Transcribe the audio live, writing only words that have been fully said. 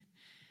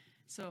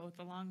So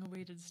the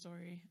long-awaited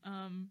story.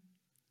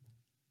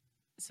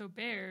 So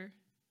Bear,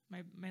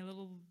 my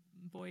little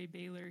boy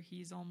Baylor,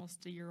 he's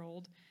almost a year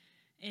old,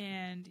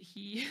 and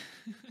he's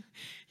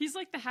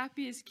like the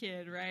happiest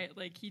kid, right?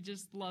 Like he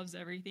just loves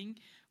everything.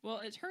 Well,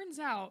 it turns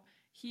out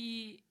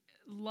he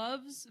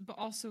loves but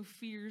also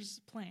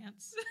fears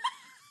plants.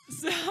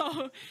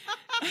 So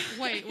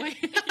wait.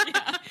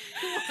 Yeah.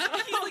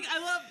 He's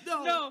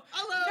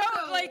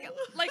like,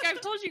 like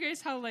I've told you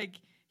guys how like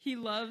he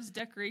loves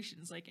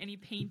decorations, like any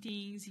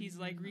paintings. He's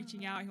like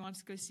reaching out. He wants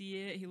to go see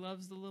it. He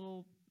loves the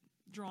little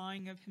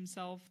drawing of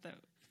himself that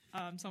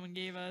someone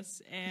gave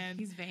us, and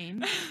he's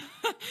vain.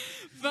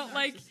 But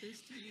like,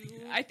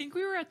 I think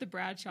we were at the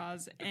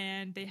Bradshaws,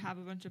 and they have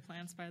a bunch of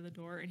plants by the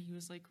door, and he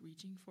was like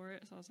reaching for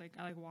it. So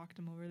I like walked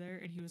him over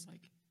there, and he was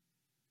like,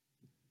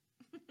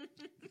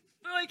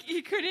 like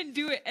he couldn't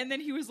do it, and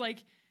then he was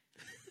like.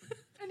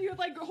 And he would,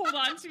 like, hold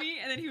on to me,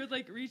 and then he would,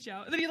 like, reach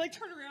out. And then he'd, like,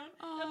 turn around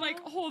and, like,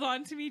 hold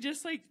on to me,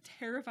 just, like,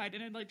 terrified.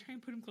 And I'd, like, try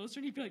and put him closer,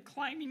 and he'd be, like,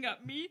 climbing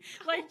up me.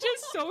 Like,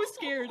 just so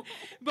scared.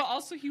 But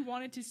also, he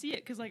wanted to see it,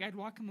 because, like, I'd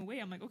walk him away.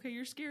 I'm like, okay,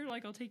 you're scared.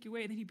 Like, I'll take you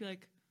away. And then he'd be,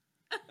 like...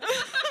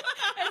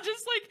 and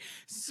just, like,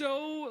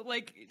 so,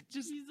 like,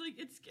 just... He's like,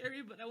 it's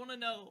scary, but I want to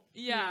know.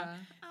 Yeah.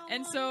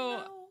 And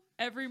so,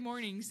 every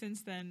morning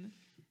since then...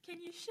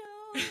 Can you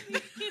show me?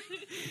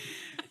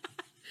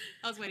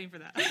 I was waiting for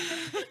that.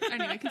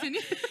 Anyway,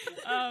 continue.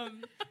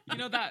 You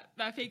know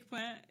that fake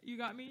plant you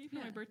got me for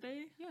my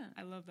birthday? Yeah.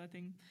 I love that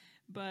thing.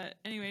 But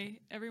anyway,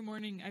 every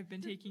morning I've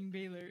been taking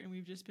Baylor, and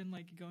we've just been,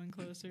 like, going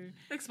closer.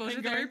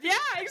 Exposure therapy?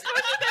 Yeah,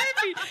 exposure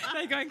therapy!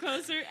 Like, going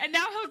closer. And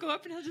now he'll go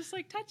up and he'll just,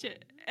 like, touch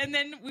it. And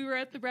then we were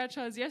at the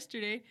Bradshaws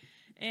yesterday,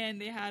 and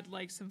they had,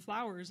 like, some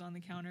flowers on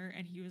the counter,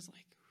 and he was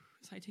like,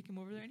 so I take him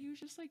over there, and he was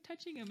just, like,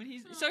 touching him. And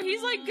he's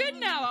like, good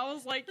now. I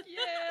was like,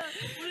 yeah.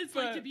 What it's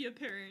like to be a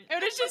parent.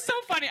 And it's just so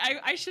funny.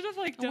 I should have,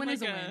 like, done,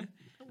 like, a win.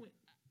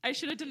 I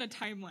should have done a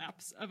time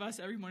lapse of us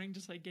every morning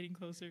just, like, getting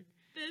closer.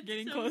 That's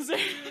getting so closer.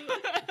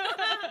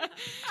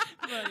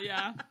 But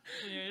yeah.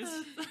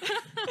 Anyways.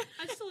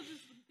 I still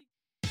just...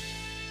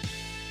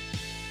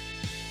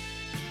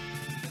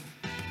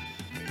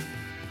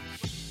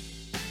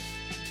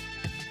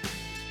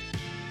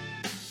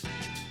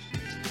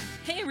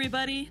 Hey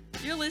everybody,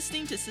 you're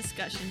listening to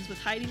Discussions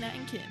with Heidi, Nat,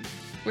 and Kim.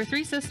 We're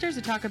three sisters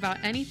who talk about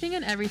anything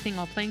and everything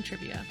while playing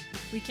trivia.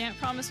 We can't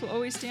promise we'll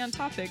always stay on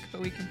topic, but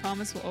we can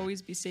promise we'll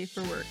always be safe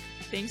for work.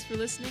 Thanks for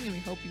listening, and we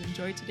hope you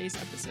enjoyed today's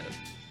episode.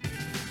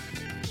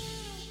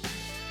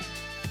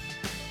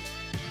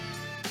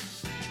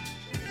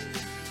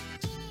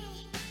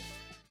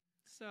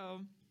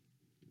 So,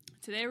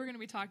 today we're going to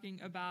be talking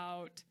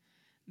about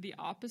the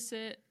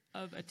opposite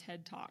of a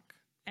TED Talk,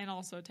 and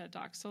also a TED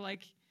Talk. So,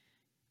 like,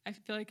 I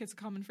feel like it's a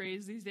common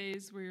phrase these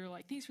days where you're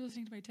like, thanks for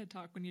listening to my TED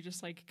Talk, when you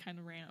just, like, kind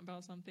of rant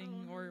about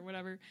something or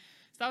whatever.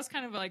 So that was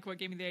kind of, like, what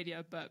gave me the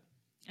idea. But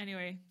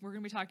anyway, we're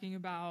going to be talking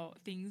about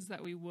things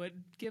that we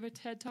would give a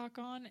TED Talk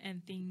on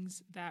and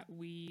things that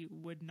we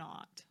would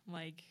not,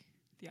 like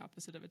the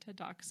opposite of a TED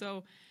Talk.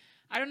 So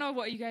I don't know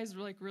what you guys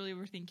were, like, really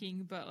were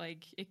thinking, but,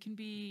 like, it can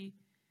be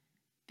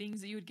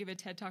things that you would give a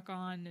TED Talk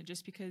on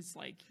just because,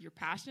 like, you're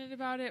passionate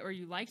about it, or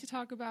you like to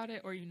talk about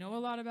it, or you know a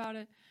lot about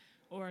it.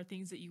 Or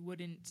things that you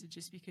wouldn't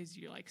just because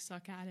you, like,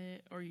 suck at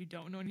it, or you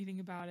don't know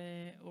anything about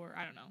it, or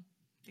I don't know,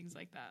 things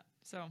like that.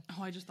 So,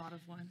 Oh, I just thought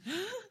of one.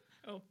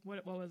 oh,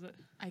 what was it?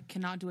 I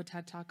cannot do a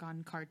TED Talk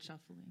on card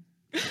shuffling.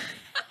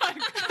 On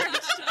card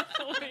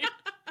shuffling.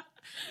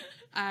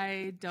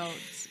 I don't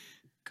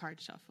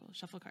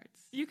shuffle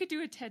cards. You could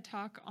do a TED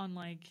Talk on,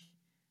 like,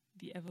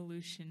 the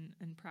evolution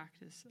and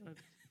practice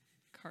of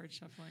card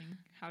shuffling,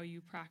 how you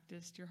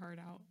practiced your heart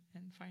out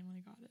and finally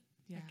got it.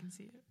 Yeah. I can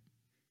see it.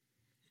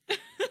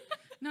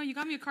 No, you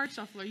got me a card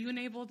shuffler. You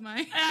enabled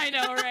my... I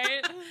know,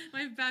 right?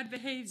 my bad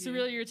behavior. So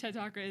really your TED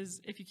Talk is,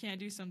 if you can't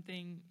do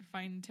something,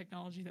 find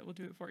technology that will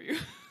do it for you.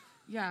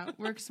 Yeah,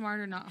 work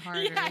smarter, not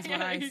harder is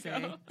what I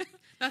say.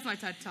 That's my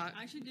TED Talk.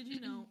 Actually, did you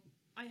know,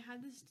 I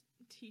had this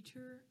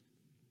teacher...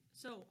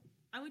 So,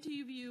 I went to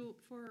UVU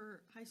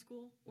for high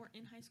school, or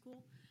in high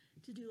school,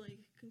 to do, like,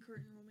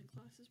 concurrent enrollment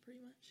classes,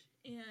 pretty much.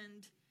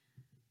 And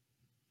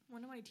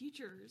one of my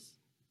teachers,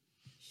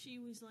 she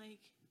was, like...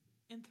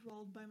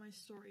 enthralled by my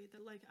story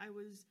that, like, I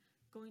was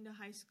going to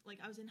high school, like,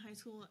 I was in high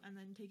school and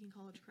then taking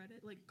college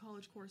credit, like,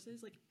 college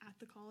courses, like, at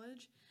the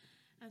college.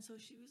 And so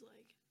she was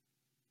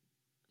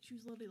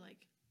literally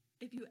like,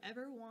 if you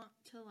ever want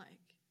to,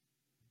 like,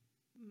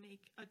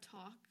 make a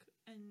talk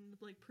and,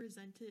 like,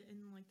 present it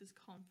in, like, this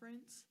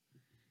conference,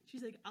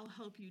 she's like, I'll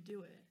help you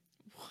do it.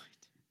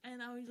 What?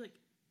 And I was like,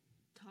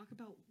 talk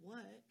about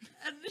what?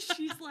 And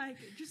she's like,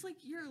 just, like,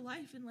 your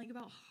life and, like,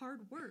 about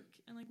hard work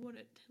and, like, what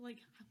it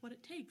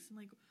takes and,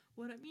 like,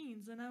 what it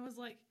means. And I was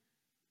like,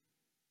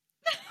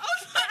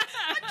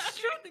 I'm just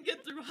trying to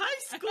get through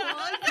high school.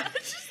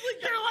 It's just like,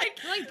 you're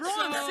like, bro,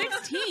 I'm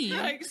 16.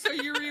 Like, so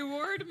you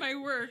reward my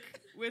work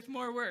with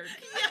more work.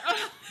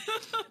 Yeah.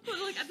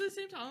 But, like, at the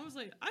same time, I was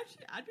like,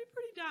 actually, I'd be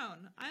pretty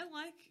down. I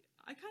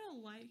kind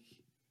of like,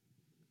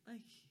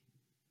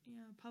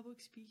 yeah, public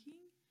speaking,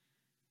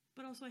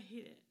 but also I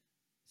hate it.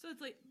 So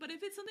it's like, but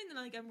if it's something that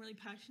like I'm really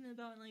passionate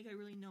about and like I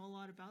really know a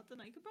lot about, then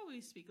I could probably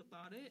speak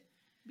about it,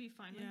 be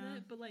fine with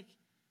it. But like,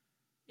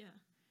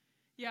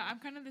 yeah, I'm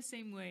kind of the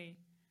same way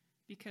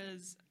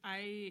because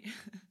I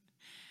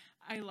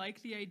I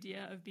like the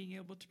idea of being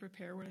able to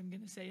prepare what I'm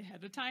going to say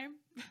ahead of time,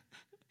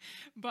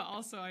 but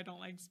also I don't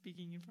like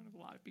speaking in front of a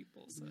lot of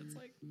people. So it's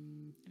like,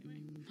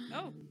 anyway.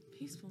 Oh,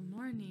 Peaceful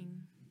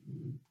morning.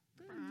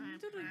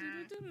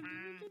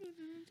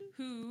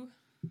 who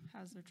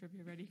has their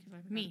trivia ready? Because I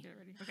forgot Me. to get it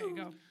ready. Okay,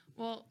 go.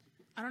 Well,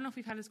 I don't know if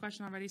we've had this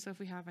question already, so if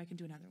we have, I can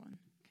do another one.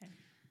 Okay.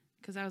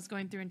 Because I was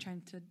going through and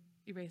trying to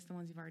erase the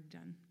ones you've already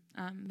done.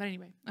 But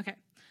anyway, okay.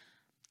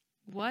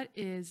 What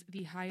is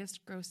the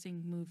highest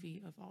grossing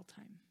movie of all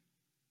time?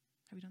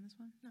 Have we done this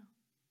one? No.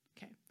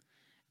 Okay.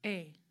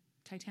 A,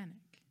 Titanic.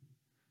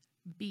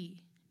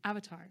 B,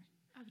 Avatar.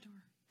 Avatar.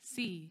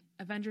 C,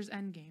 Avengers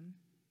Endgame.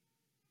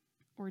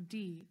 Or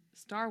D,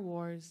 Star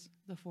Wars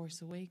The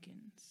Force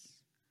Awakens.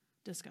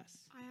 Discuss.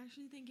 I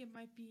actually think it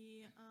might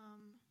be,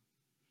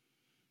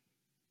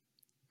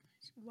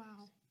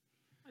 wow.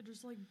 I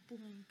just like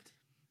blinked.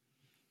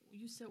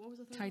 You said, what was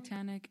the third one?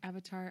 Titanic,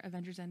 Avatar,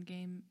 Avengers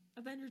Endgame.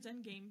 Avengers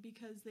Endgame,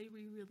 because they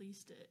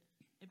re-released it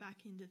back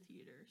into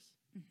theaters.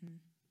 Mm-hmm.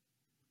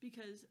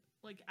 Because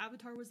like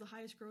Avatar was the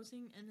highest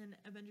grossing, and then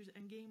Avengers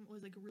Endgame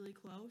was like really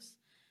close,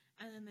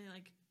 and then they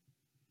like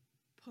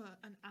put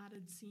an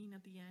added scene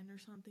at the end or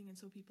something, and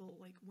so people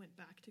like went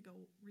back to go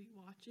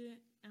rewatch it,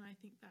 and I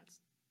think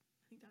that's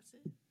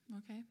it.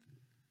 Okay.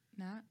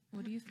 Nat,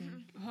 what do you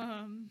think?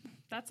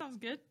 That sounds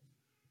good.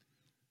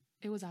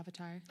 It was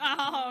Avatar.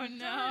 Oh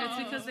no!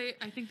 It's because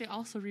I think they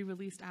also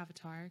re-released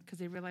Avatar because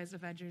they realized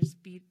Avengers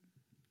beat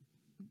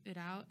it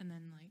out, and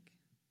then like,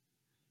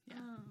 yeah.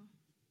 Oh.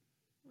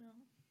 Well,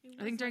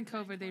 I think during like that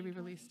in COVID they 2020.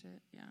 re-released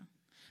it. Yeah,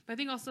 but I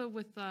think also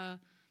with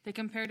they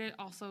compared it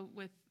also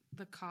with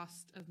the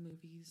cost of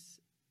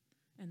movies,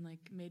 and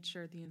like made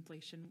sure the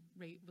inflation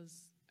rate was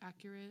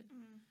accurate.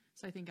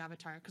 So I think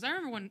Avatar, because I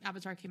remember when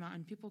Avatar came out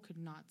and people could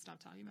not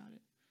stop talking about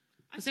it.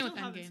 I same still with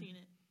haven't Endgame. seen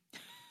it.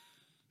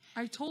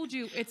 I told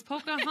you it's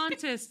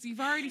Pocahontas. You've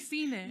already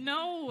seen it.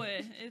 No,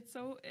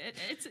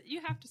 it's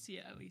you have to see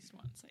it at least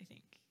once, I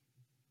think.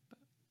 But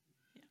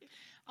yeah.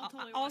 I'll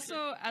totally watch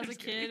Also, it. as a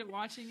kid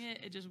watching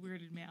it, it just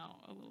weirded me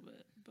out a little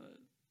bit. But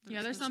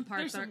There's some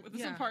parts. There's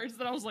some parts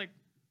that I was like,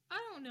 I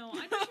don't know.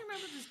 I just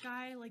remember this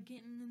guy like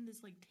getting in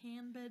this like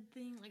tan bed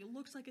thing. Like it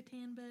looks like a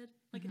tan bed,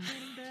 like a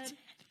tanning bed.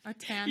 A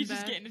tan he's bed.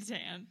 just getting a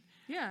tan.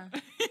 Yeah, but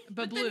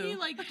But blue. then he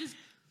like just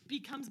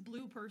becomes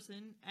blue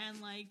person and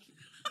like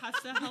has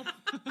to help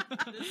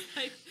this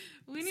like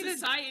We need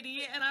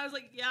society. And I was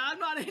like, yeah, I'm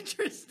not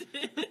interested.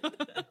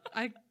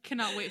 I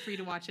cannot wait for you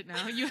to watch it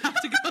now. You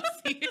have to go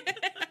see it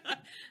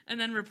and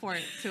then report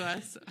to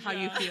us how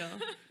you feel.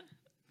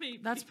 Maybe.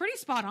 That's pretty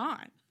spot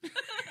on.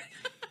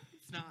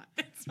 It's not.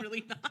 It's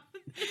really not.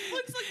 It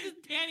looks like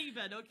this tanning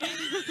bed, okay?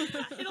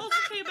 It also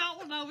came out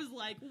when I was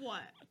like,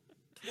 what,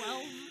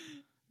 12?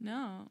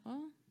 No.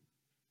 Oh.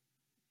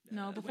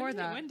 No, before when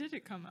that. When did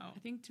it come out? I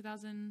think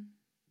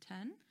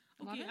 2010.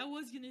 Okay, I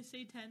was gonna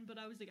say 10, but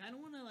I was like, I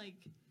don't want to like,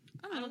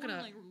 I'm I gonna don't look it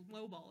want to up.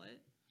 like lowball it.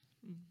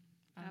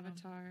 I don't know.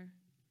 Avatar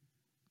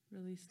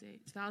release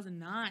date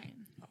 2009.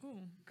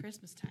 Oh,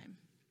 Christmas time.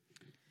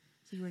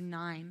 So you were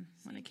 9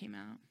 when it came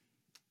out.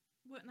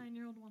 What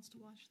 9-year-old wants to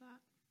watch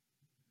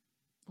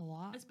that? A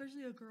lot.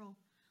 Especially a girl.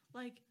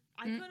 Like,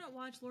 I couldn't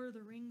watch Lord of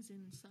the Rings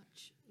and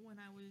such when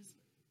I was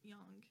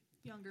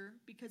younger,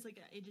 because like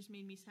it just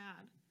made me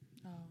sad.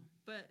 Oh.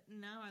 But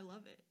now I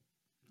love it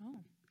Oh.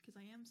 because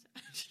I am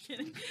sad. Just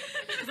kidding.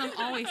 Because I'm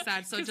always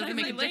sad, so it 'Cause doesn't I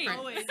make it relate. different.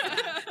 Always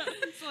sad.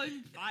 So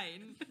I'm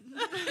fine.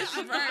 I'm fine.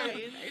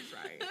 That's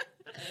right.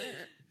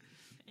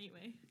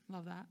 Anyway,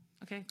 Love that.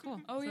 Okay,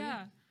 cool. Oh So,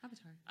 yeah.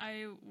 Avatar.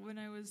 When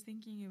I was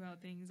thinking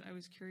about things, I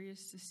was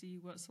curious to see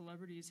what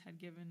celebrities had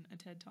given a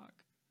TED Talk.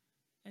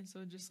 And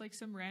so just like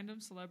some random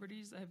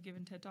celebrities that have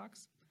given TED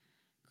Talks.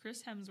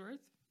 Chris Hemsworth.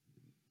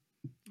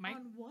 Mike,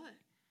 on what?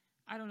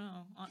 I don't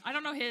know. I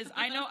don't know his.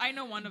 I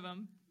know one of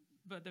them,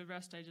 but the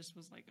rest I just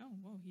was like, oh,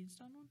 whoa, he's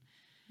done one.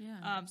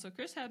 Yeah. So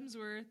Chris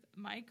Hemsworth,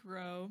 Mike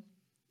Rowe,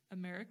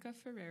 America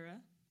Ferrera,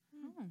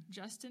 Oh.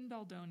 Justin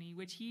Baldoni,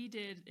 which he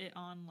did it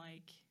on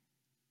like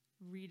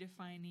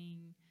redefining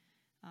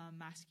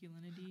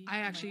masculinity. I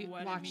and, actually like,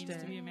 what watched it means it.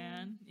 to be a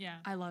man. Yeah.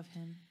 I love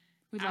him.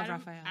 We love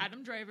Raphael.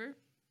 Adam Driver.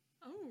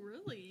 Oh,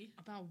 really?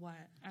 About what?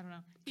 I don't know.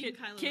 Team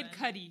Kid Kylo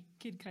Cudi.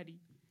 Kid Cudi.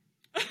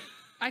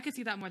 I could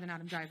see that more than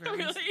Adam Driver. Really?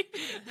 Who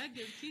the heck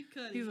is Kid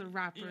Cudi? He's a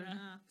rapper. Yeah.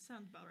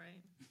 Sounds about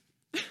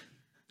right.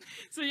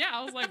 So yeah,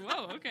 I was like,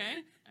 whoa,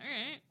 okay, all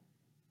right.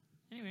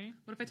 Anyway,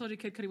 What if I told you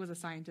Kid Cudi was a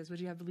scientist? Would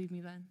you have believed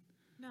me then?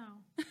 No.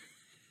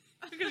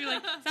 You're gonna be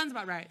like, sounds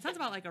about right. Sounds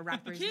about like a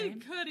rapper's name.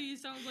 Kid Cudi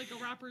sounds like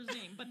a rapper's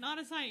name, but not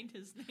a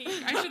scientist's name.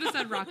 I should have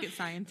said rocket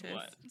scientist.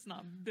 what? It's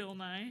not Bill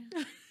Nye.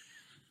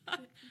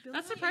 Bill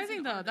That's Nye surprising is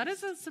an though. That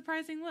artist. is a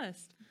surprising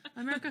list.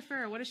 America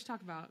Ferrera, what did she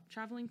talk about?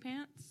 Traveling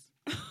pants?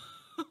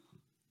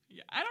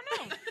 Yeah, I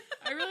don't know.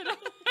 I really don't.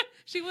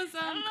 She was I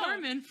don't know.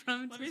 Carmen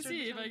from. Let me Sister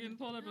see if Act. I can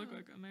pull it up real No.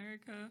 quick.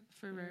 America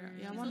Ferrera.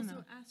 Yeah, I She's want to also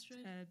know.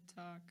 Astrid TED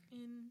Talk.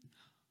 in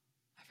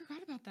I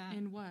forgot about that.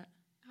 In what?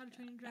 How to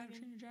Train Your How to Dragon.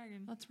 Train Your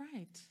Dragon. That's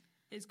right.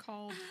 It's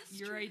called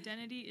Your Astrid.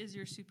 Identity is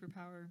Your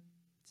Superpower.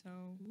 So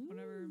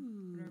whatever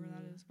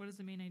that is. What is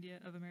the main idea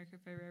of America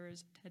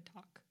Ferrera's TED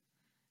Talk?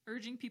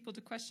 Urging people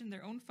to question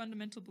their own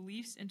fundamental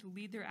beliefs and to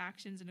lead their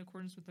actions in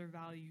accordance with their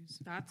values.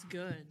 That's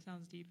good.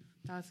 Sounds deep.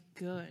 That's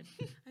good.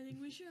 I think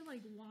we should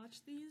like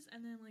watch these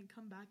and then like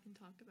come back and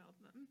talk about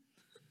them.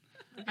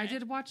 I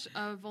did watch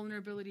a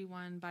vulnerability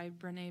one by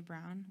Brene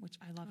Brown, which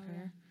I love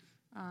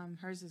Oh, her.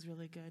 Hers is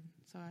really good,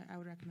 so I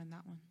would recommend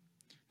that one.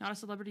 Not a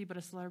celebrity, but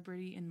a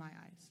celebrity in my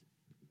eyes.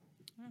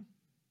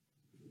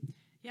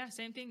 Yeah,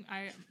 same thing.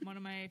 One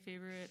of my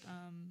favorite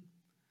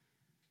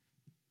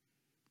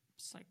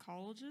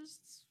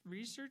psychologists,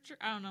 researcher.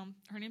 I don't know.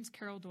 Her name's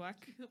Carol Dweck.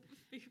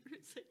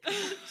 Favorite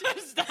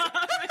psychologist. Stop.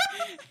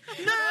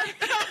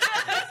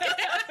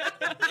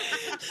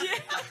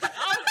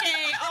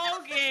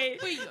 Okay.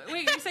 Wait,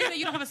 you're saying that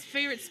you don't have a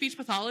favorite speech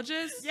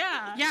pathologist?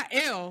 Yeah. Yeah,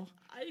 ew.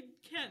 I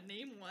can't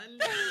name one.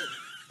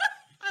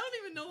 I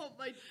don't even know what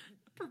my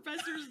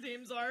professors'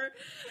 names are.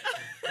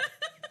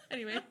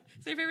 Anyway,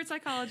 so your favorite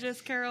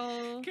psychologist,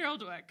 Carol. Carol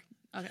Dweck.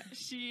 Okay.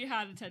 She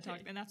had a TED Talk,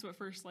 and that's what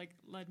first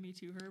led me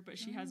to her. But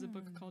she has a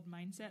book called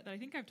Mindset that I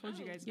think I've told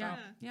you guys Yeah, about.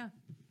 yeah.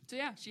 So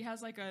yeah, she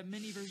has like a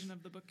mini version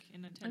of the book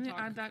in a TED I'm Talk.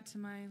 gonna add that to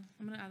my. I'm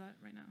gonna add that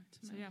right now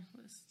to So, my yeah.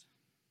 list.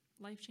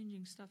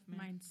 Life-changing stuff, man.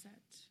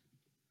 Mindset.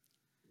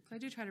 'Cause I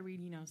do try to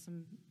read,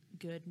 some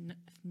good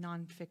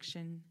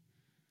nonfiction,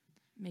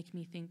 make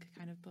me think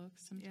kind of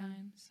books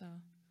sometimes. So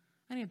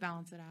I need to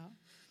balance it out.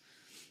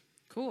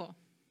 Cool.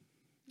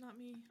 Not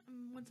me.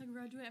 Once I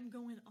graduate, I'm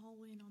going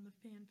all in on the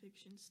fan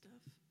fiction stuff.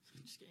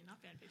 Just kidding,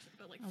 not fan fiction,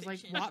 but like I was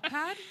fiction. like,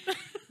 Wattpad?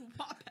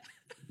 Wattpad.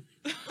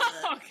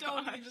 Oh,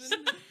 Don't gosh.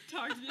 even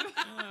talk to me.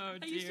 Oh,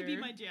 That used to be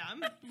dear. my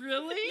jam.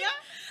 Really? Yeah.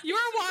 You were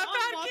a On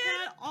Wattpad kid?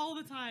 Wattpad all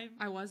the time.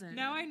 I wasn't.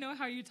 Now I know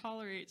how you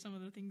tolerate some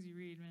of the things you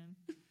read, man.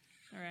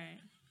 All right.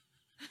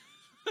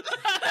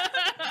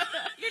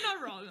 You're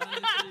not wrong,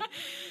 honestly.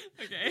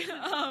 Okay.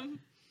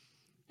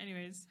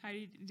 Anyways,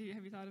 Heidi,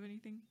 have you thought of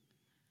anything?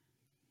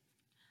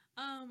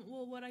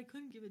 Well, what I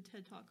couldn't give a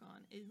TED Talk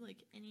on is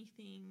like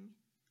anything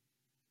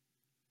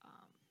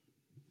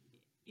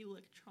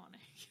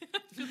electronic. I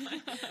feel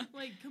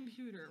like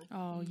computer.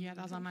 Oh, yeah,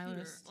 that was on my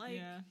Computer. list. Like,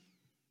 yeah.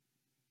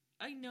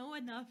 I know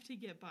enough to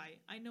get by.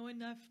 I know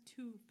enough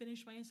to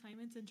finish my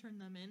assignments and turn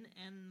them in,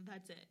 and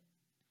that's it.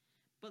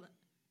 But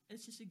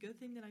it's just a good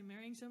thing that I'm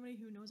marrying somebody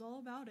who knows all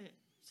about it,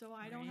 so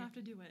I don't Right. have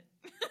to do it.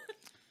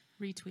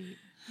 Retweet.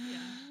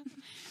 Yeah.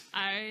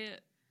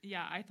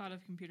 I thought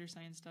of computer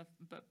science stuff,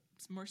 but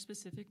more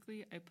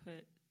specifically, I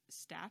put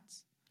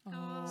stats.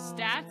 Oh.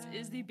 Stats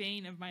is the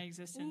bane of my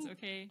existence, Ooh.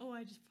 okay? Oh,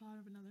 I just thought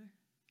of another.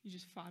 You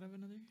just thought of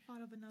another?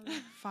 Thought of another.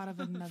 Thought of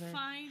another.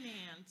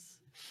 Finance.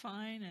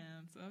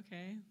 Finance,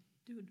 okay.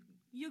 Dude,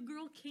 your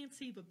girl can't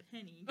save a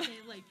penny.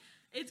 Okay? Like,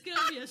 it's gonna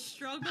be a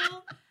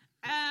struggle.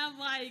 And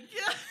like,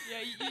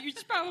 Yeah, you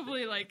should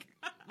probably,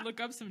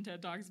 look up some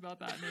TED Talks about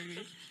that,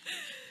 maybe.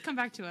 Come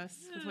back to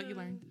us with what you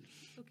learned.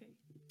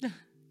 Okay.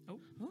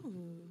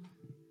 Ooh.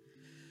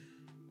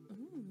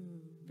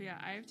 But yeah,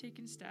 I have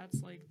taken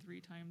stats 3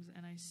 times,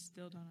 and I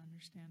still don't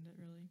understand it,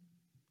 really.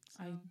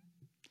 So,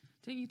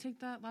 Didn't you take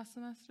that last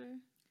semester?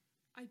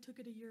 I took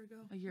it a year ago.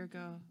 A year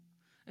ago.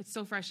 It's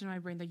so fresh in my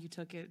brain that you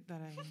took it that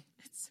I...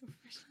 it's so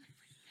fresh.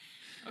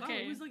 Wow,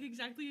 Okay. it was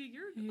exactly a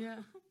year ago. Yeah.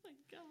 Oh my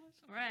gosh.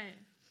 All right.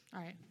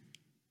 All right.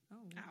 Oh,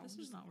 Ow, this is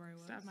just not where I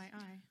was. Stabbed my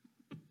eye.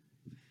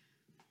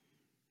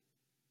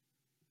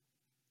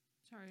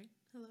 Sorry.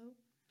 Hello.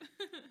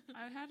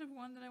 I had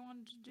one that I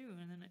wanted to do,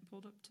 and then it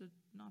pulled up to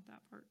not that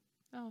part.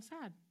 Oh,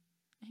 sad.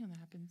 I hate when that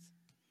happens.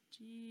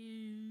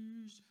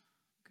 Jeez.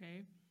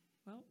 Okay.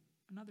 Well,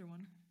 another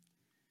one.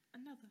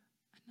 Another.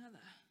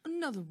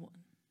 Another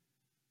one.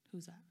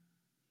 Who's that?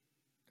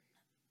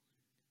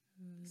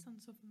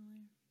 Sounds so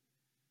familiar.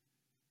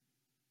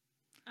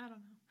 I don't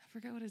know. I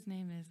forget what his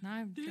name is. Now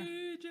I'm...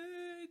 DJ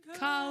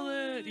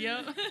Khaled.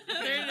 Yep.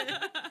 There it is.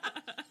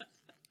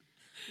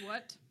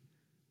 What?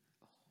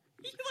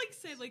 You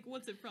say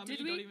what's it from? Did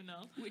you we- don't even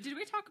know. Did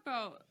we talk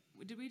about...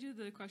 Did we do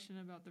the question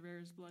about the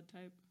rarest blood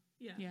type?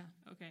 Yeah. Yeah.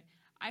 Okay.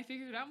 I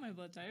figured out my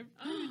blood type.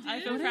 Oh, you I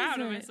did? feel What proud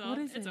is of it? myself. What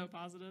is It's it? O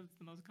positive. It's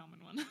the most common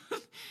one.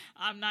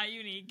 I'm not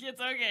unique.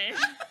 It's okay.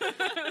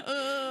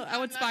 I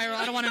would spiral.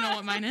 I don't want to know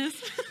what mine is.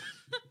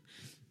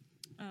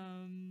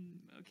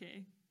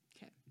 Okay.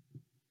 Okay.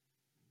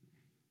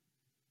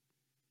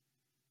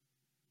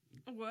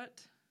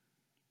 What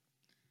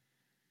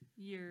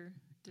year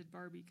did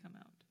Barbie come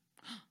out?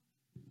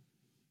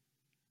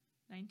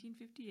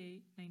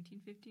 1958,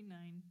 1959,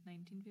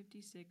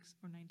 1956,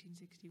 or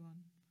 1961?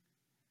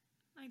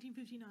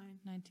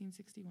 1959.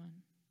 1961.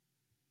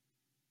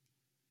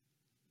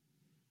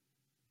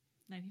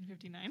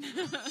 1959.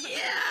 Yeah.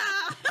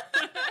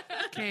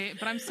 Okay,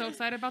 but I'm so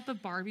excited about the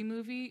Barbie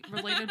movie,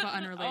 related but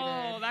unrelated.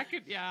 Oh, that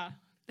could, yeah.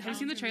 Have you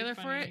seen the Sounds gonna trailer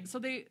be for funny. it? So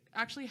they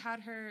actually had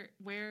her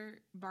wear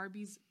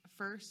Barbie's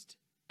first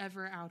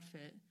ever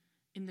outfit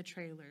in the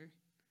trailer.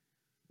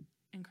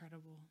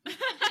 Incredible.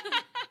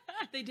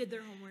 They did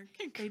their homework.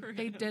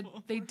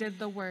 They did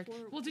the work. For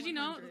Well, did you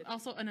know, 100.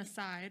 also an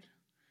aside,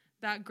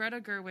 that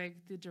Greta Gerwig,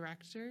 the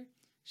director,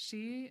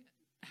 she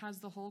has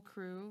the whole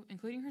crew,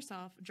 including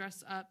herself,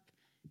 dress up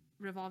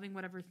revolving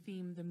whatever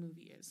theme the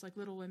movie is. Like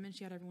Little Women,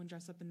 she had everyone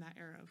dress up in that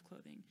era of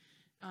clothing.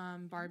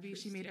 Barbie,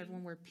 she made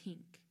everyone wear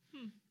pink.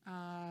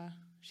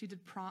 She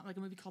did prom, like a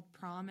movie called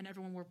Prom, and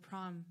everyone wore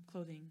prom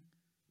clothing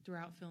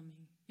throughout filming.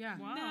 Yeah.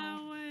 Wow.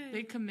 No way.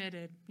 They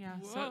committed. Yeah.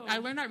 Whoa. So I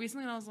learned that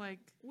recently, and I was like,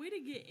 Way to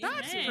get in.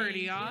 that's there,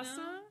 pretty you know?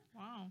 awesome.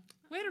 Wow.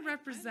 Way to I like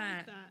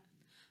represent. that.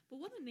 But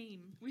what a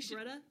name. We should-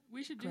 Greta?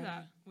 We should do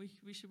Greta. that.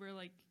 We should wear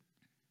like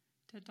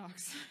TED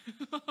Talks.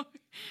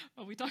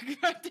 Oh, we talk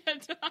about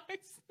TED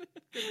Talks.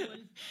 Good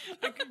one.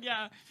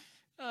 Yeah.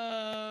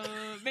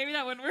 Maybe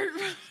that wouldn't work.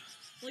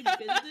 Like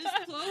business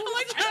clothes?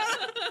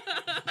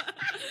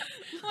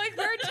 Like,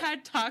 we're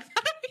TED Talks.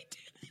 How do we do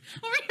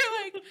that? Over here,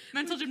 like,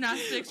 mental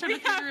gymnastics, trying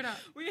to figure it out.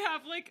 We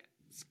have like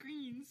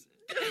screens.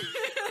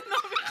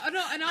 Oh,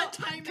 no, and I'll,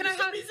 timer. can I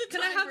have the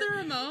timer.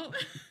 remote?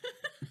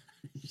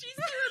 She's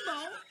the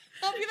remote.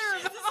 I'll be the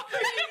remote.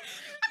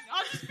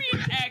 I'll just be an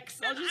X.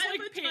 I'll just I'm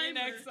like a paint an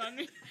timer. X on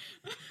me.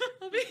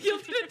 You'll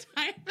be the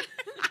timer.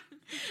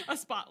 A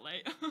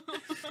spotlight.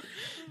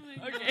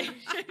 my Okay.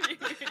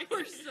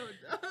 We're so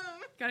dumb.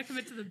 Gotta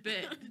commit to the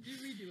bit. Did you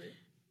redo it?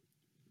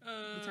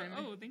 The timer.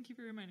 Oh, thank you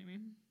for reminding me.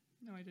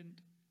 No, I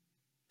didn't.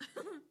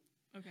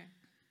 Okay.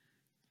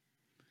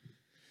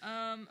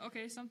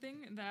 Okay, something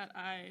that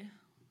I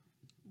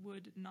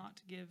would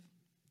not give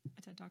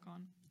a TED Talk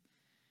on.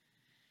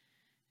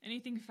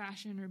 Anything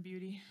fashion or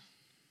beauty.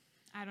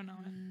 I don't know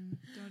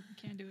it.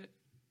 Can't do it.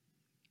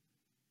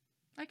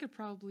 I could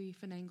probably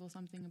finagle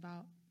something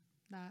about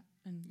that.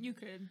 And You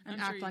could. And I'm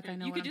act sure you like could. I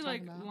know You what could I'm do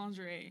like talking about.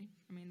 lingerie.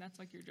 I mean, that's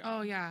like your job.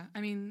 oh, yeah.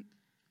 I mean,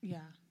 yeah.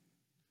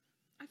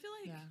 I feel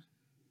like Yeah.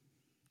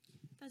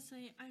 that's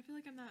saying. I feel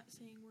like I'm not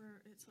saying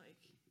where it's like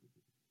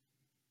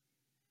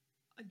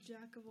a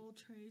jack of all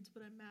trades,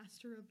 but a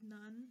master of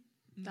none.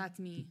 That's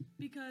me.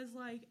 Because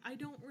like I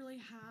don't really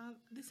have.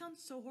 This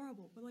sounds so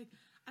horrible, but like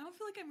I don't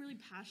feel like I'm really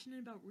passionate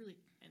about really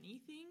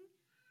anything.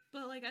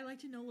 But like I like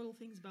to know little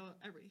things about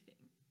everything.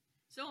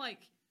 So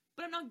like,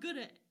 but I'm not good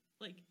at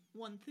like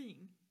one thing.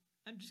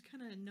 I'm just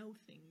kind of know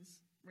things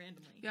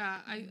randomly. Yeah,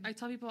 I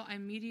tell people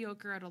I'm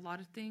mediocre at a lot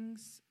of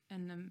things,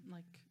 and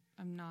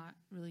I'm not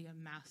really a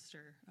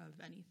master of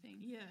anything.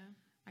 Yeah.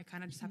 I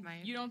kind of just have my...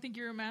 You don't think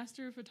you're a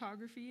master of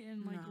photography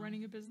and like No.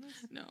 running a business?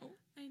 No.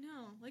 I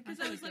know. Like, I because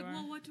feel I was like like, you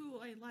well, are. what do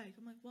I like?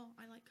 I'm like, well,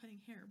 I like cutting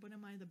hair, but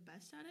am I the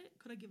best at it?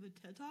 Could I give a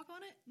TED Talk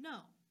on it? No.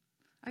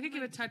 I could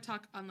give a TED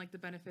Talk on, like, the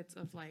benefits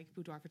of, like,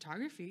 boudoir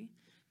photography,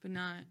 but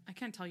not... I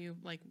can't tell you,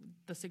 like,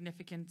 the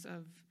significance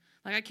of...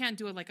 Like, I can't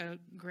do, a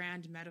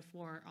grand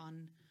metaphor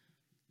on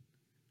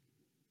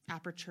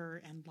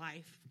aperture and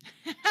life.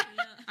 Yeah.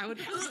 I would...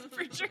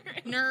 Aperture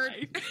and Nerd.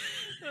 life.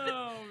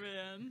 Oh,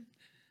 man.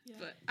 Yeah.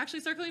 But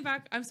actually, circling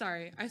back, I'm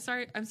sorry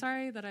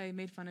that I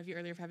made fun of you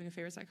earlier for having a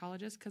favorite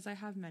psychologist, because I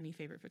have many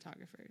favorite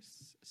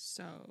photographers.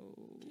 So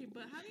Okay,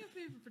 but having a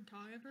favorite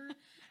photographer...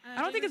 and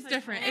I don't think favorite it's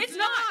different. psychologist- It's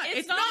not. It's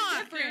It's not.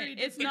 not Very different.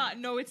 It's different. not.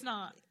 No, it's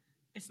not.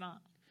 It's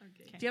not.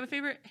 Okay. do you have a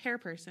favorite hair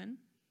person?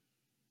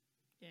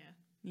 Yeah.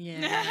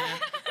 Yeah.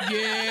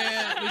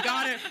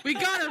 Yeah. We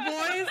got her,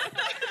 boys.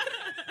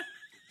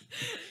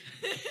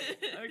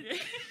 Okay.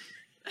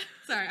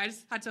 Sorry, I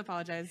just had to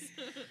apologize.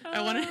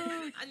 I want to.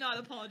 I'm not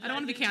apologizing. I don't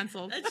want to be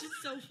canceled. That's just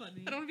so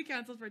funny. I don't want to be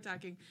canceled for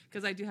attacking,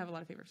 because I do have a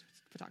lot of favorite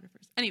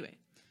photographers. Anyway,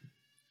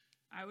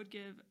 I would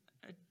give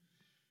a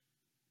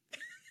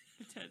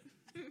TED.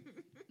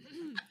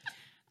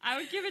 I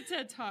would give a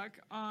TED Talk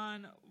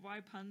on why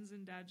puns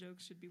and dad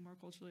jokes should be more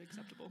culturally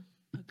acceptable.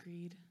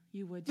 agreed.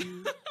 You would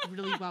do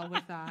really well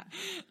with that.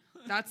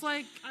 That's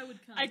like I would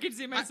come. I could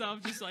see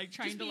myself just like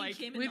trying just to being like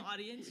Kim in we- the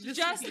audience. just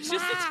a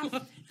laugh.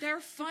 tool. They're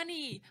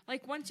funny.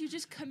 Like once you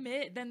just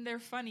commit, then they're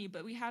funny.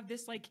 But we have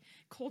this like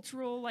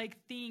cultural like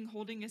thing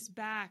holding us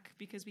back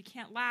because we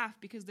can't laugh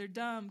because they're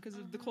dumb because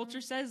the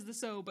culture says the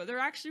so. But they're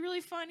actually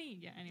really funny.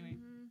 Yeah. Anyway,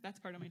 that's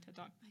part of my TED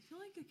Talk. I feel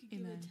like I could give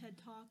Amen. a TED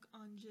Talk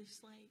on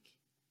just like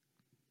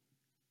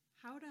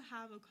how to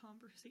have a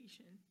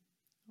conversation.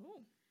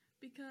 Oh.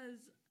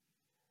 Because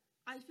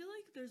I feel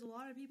like there's a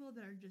lot of people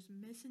that are just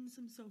missing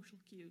some social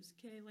cues.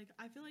 Okay, like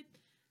I feel like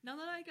now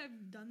that like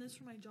I've done this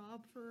for my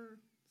job for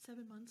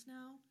 7 months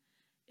now,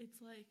 it's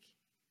like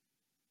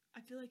I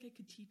feel like I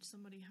could teach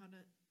somebody how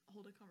to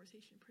hold a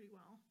conversation pretty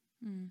well.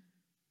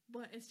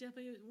 But it's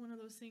definitely one of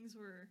those things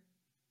where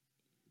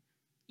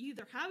you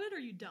either have it or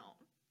you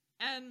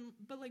don't.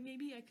 But like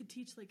maybe I could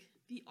teach like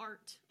the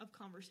art of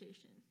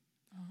conversation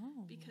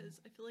because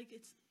I feel like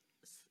it's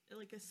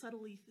like a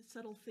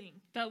subtle thing.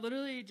 That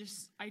literally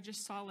I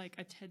just saw like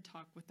a TED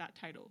Talk with that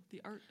title,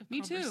 The Art of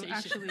Me too, Conversation.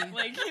 actually.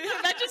 Like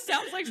that just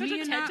sounds like such Me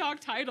a and TED Nat- Talk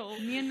title.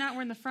 Me and Nat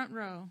were in the front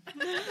row.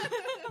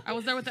 I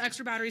was there with the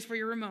extra batteries for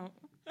your remote.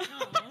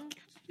 Oh,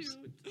 cute.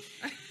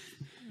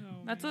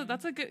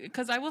 That's a good,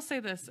 because I will say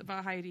this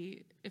about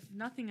Heidi. If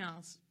nothing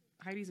else,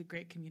 Heidi's a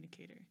great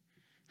communicator.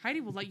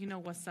 Heidi will let you know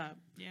what's up,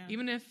 Yeah.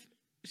 even if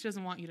she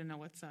doesn't want you to know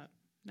what's up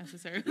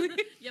necessarily.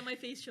 Yeah, my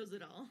face shows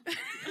it all.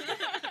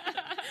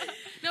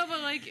 No,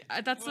 but like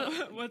that's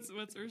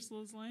what's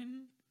Ursula's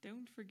line?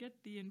 Don't forget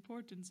the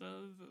importance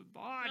of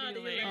body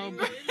language.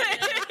 language.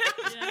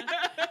 Yeah.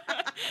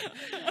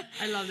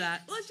 I love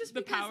that. Well, it's just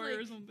The because, power like,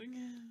 or something.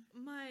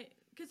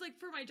 because like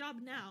for my job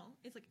now,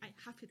 it's like I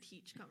have to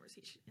teach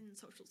conversation and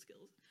social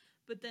skills,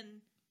 but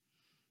then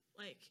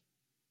like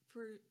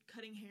for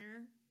cutting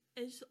hair,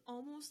 it's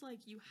almost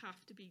like you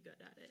have to be good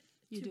at it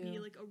You to do. be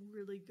like a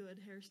really good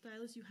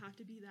hairstylist. You have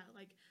to be that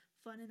like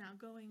fun and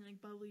outgoing,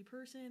 like bubbly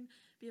person,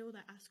 be able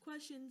to ask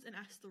questions and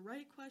ask the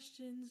right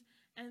questions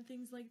and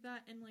things like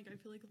that. And like I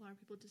feel like a lot of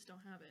people just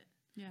don't have it.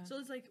 Yeah. So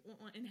it's like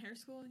in hair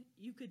school,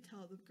 you could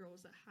tell the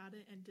girls that had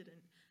it and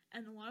didn't.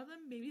 And a lot of them,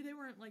 maybe they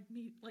weren't like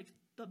me, like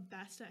the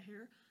best at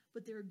hair,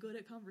 but they were good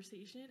at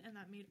conversation, and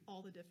that made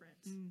all the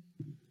difference.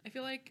 I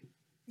feel like,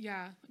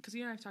 yeah, because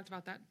you and I have talked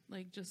about that,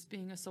 like just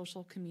being a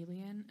social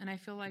chameleon. And I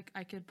feel like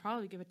I could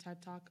probably give a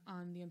TED talk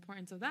on the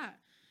importance of that.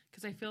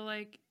 Because I feel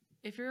like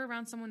if you're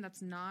around someone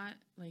that's not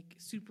like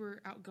super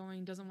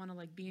outgoing, doesn't want to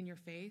like be in your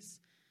face,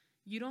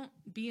 you don't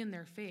be in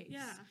their face.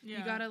 Yeah. You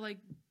gotta like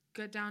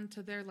get down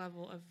to their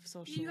level of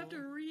social. You have to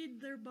read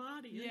their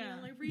body. Yeah. You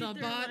know, like read the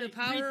their, body, like,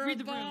 power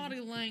read of the room. body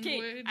language.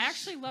 Okay, I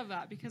actually love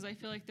that because I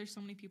feel like there's so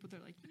many people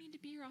that are like, you need to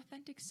be your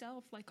authentic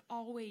self, like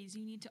always.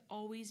 You need to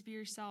always be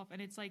yourself.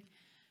 And it's like,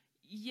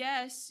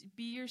 yes,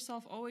 be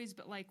yourself always,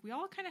 but like we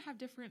all kind of have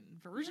different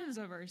versions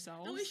of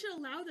ourselves. And we should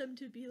allow them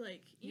to be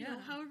like, you know,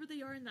 Yeah. however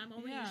they are in that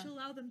moment. Yeah. You should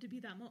allow them to be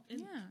that moment.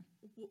 Yeah.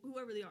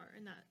 Whoever they are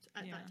in that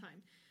at Yeah. that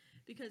time.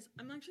 Because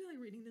I'm actually like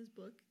reading this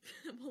book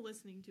while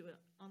listening to it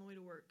on the way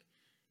to work.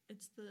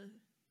 It's the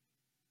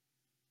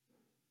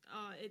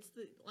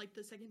like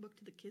the second book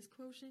to the Kiss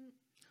Quotient,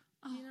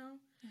 you know?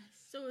 Yes.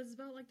 So it's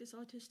about like this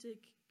autistic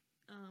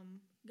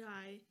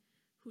guy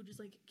who just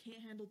like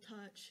can't handle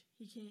touch.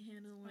 He can't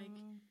handle like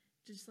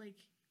just like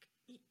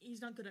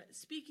he's not good at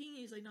speaking.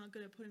 He's like not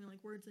good at putting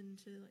like words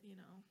into, you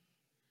know,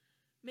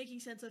 making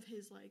sense of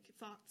his like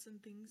thoughts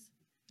and things.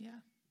 Yeah.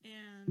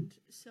 And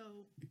so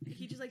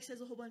he just like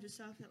says a whole bunch of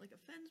stuff that like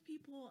offends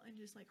people and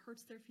just like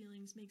hurts their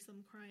feelings, makes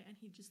them cry, and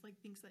he just like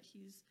thinks that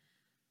he's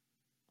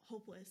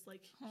hopeless.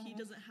 Like he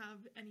doesn't have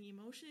any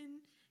emotion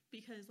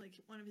because like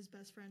one of his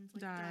best friends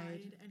like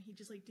died and he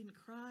just like didn't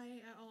cry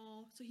at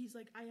all. So he's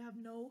like, I have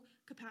no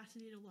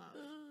capacity to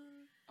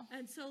love.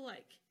 And so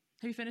like,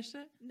 Have you finished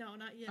it? no,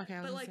 not yet. Okay,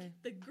 I was but gonna like say.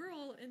 the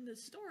girl in the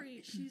story,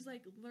 she's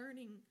like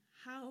learning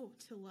how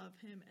to love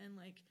him, and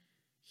like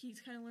he's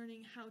kind of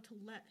learning how to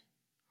let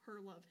her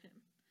love him.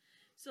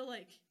 So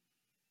like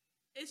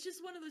it's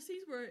just one of those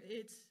things where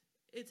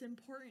it's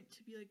important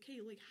to be like, okay,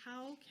 like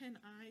how can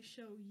I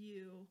show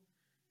you?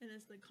 And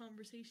it's the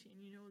conversation,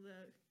 you know,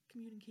 the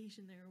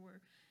communication there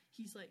where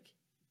she's like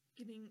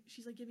giving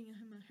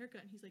him a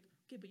haircut, and he's like,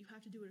 okay, but you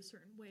have to do it a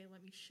certain way.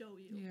 Let me show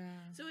you. Yeah.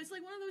 So it's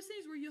like one of those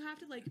things where you have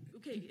to like,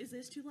 okay, is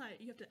this too light?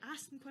 You have to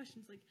ask them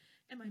questions like,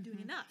 am I doing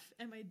enough?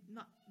 Am I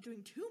not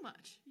doing too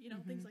much? You know,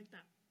 things like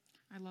that.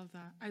 I love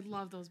that. I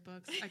love those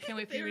books. I can't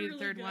wait for you to They're read the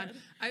really third one.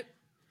 good.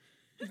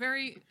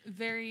 Very,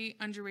 very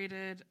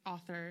underrated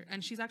author.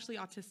 And she's actually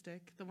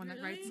autistic, the one that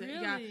Really? writes it.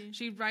 Yeah. Really?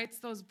 She writes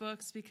those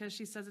books because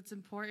she says it's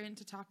important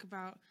to talk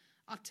about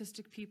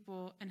autistic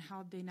people and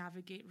how they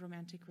navigate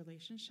romantic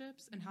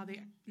relationships and how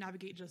they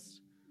navigate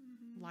just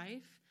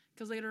life.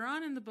 Because later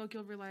on in the book,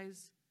 he'll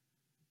realize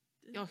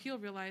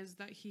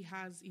that he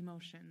has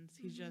emotions.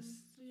 He just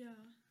Yeah.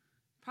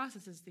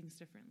 processes things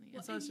differently. Well,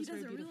 And so and it's he just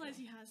very doesn't beautiful. realize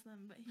he has them,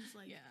 but he's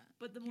like, Yeah.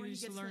 but the You more he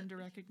just gets learn to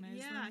recognize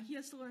yeah, them. he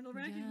has to learn to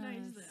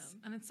recognize Yes.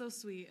 them. And it's so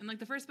sweet. And like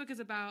the first book is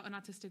about an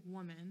autistic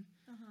woman,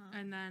 Uh-huh.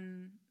 and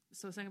then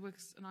so the second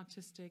book's an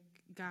autistic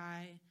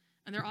guy,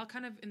 and they're all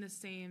kind of in the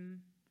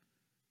same.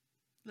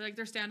 Like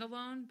they're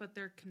standalone, but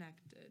they're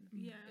connected.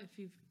 Yeah. If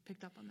you've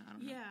picked up on that, I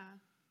don't know. Yeah.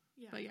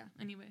 Yeah. But yeah.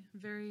 Anyway,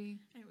 very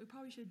And we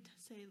probably should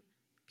say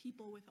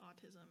people with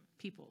autism,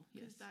 people.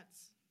 Yes,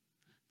 because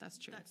that's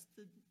true. that's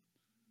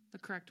the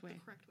correct the way.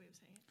 correct way of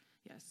saying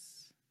it.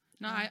 Yes.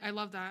 No, I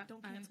love that.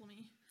 Don't cancel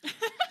me.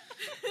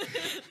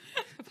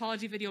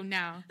 Apology video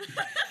now.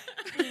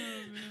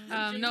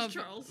 James no,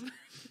 Charles.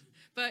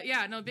 But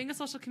yeah, no, being a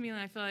social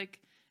chameleon, I feel like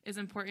is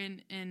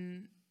important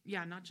in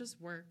not just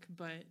work,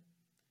 but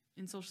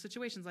in social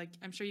situations. Like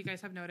I'm sure you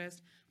guys have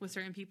noticed with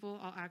certain people,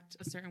 I'll act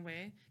a certain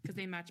way because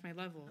they match my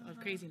level of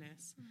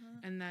craziness,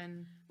 and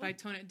then if I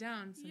tone it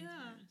down, Yeah,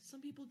 sometimes.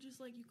 some people just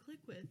like you click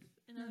with,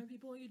 and other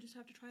people you just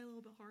have to try a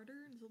little bit harder.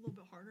 And it's a little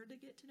bit harder to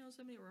get to know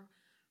somebody or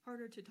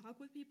harder to talk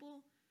with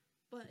people,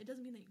 but it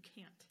doesn't mean that you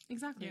can't.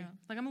 Exactly. Yeah.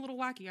 Like I'm a little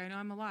wacky. I know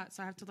I'm a lot,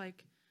 so I have to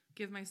like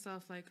give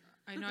myself like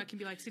I know I can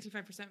be like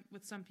 65%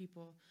 with some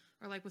people,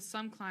 or like with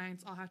some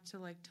clients I'll have to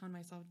like tone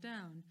myself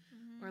down,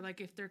 or like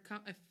if they're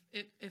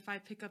if I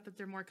pick up that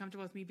they're more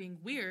comfortable with me being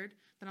weird,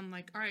 then I'm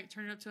like, all right,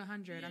 turn it up to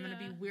 100. I'm gonna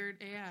be Yeah.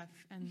 weird AF,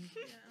 and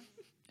Yeah.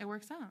 it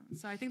works out.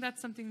 So I think that's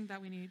something that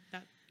we need,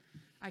 that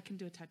I can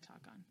do a TED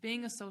talk on,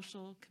 being a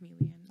social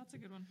chameleon. That's a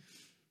good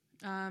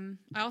one.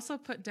 I also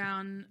put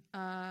down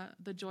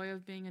the joy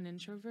of being an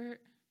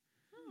introvert.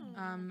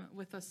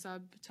 with a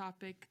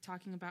subtopic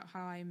talking about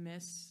how I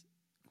miss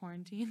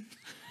quarantine.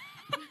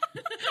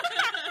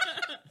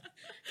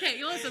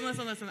 Okay,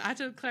 listen. I have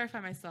to clarify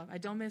myself. I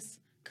don't miss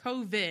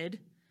COVID.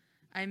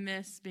 I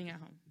miss being at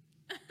home.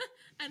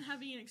 And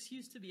having an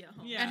excuse to be at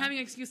home. Yeah. And having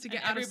an excuse to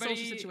get out of social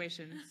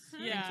situations.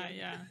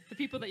 Yeah. The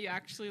people that you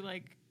actually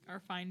like are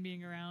fine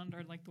being around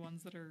are like the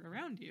ones that are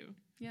around you.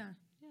 Yeah.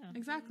 Yeah.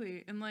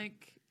 Exactly. And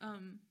like,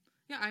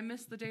 I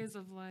miss the days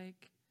of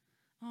like,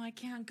 oh, I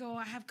can't go.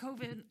 I have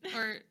COVID.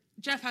 Or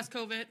Jeff has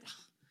COVID.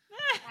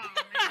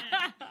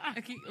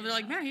 They're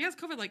like, man, he has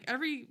COVID like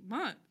every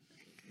month.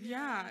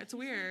 Yeah, it's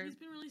weird. He's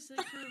been really sick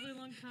for a really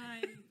long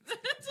time.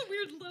 It's a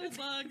weird little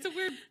bug. It's a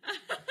weird.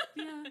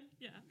 Yeah.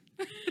 Yeah.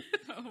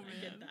 Oh man. I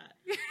get that.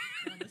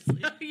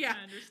 Honestly. Yeah.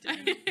 I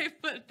understand. I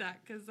put that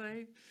because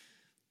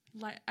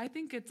I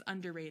think it's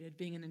underrated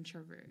being an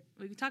introvert.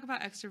 We can talk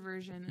about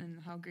extroversion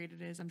and how great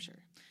it is, I'm sure.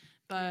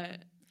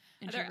 But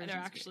there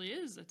actually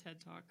is a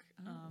TED Talk.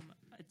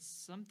 It's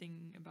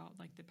something about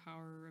like the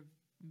power of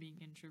being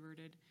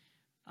introverted.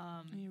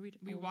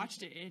 We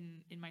watched it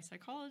in my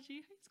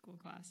psychology high school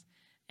class,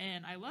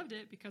 and I loved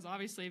it because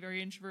obviously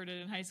very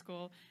introverted in high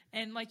school,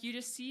 and like you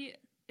just see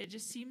it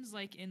just seems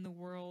like in the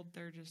world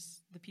they're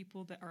just the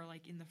people that are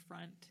like in the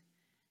front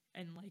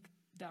and like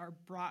that are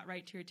brought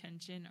right to your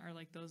attention are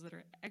like those that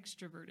are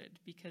extroverted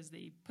because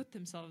they put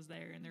themselves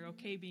there and they're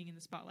okay being in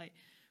the spotlight.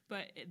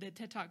 But the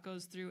TED Talk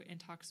goes through and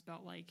talks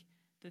about like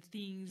the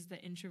things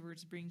that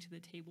introverts bring to the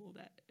table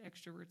that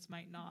extroverts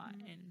might not.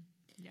 And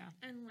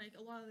and like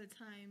a lot of the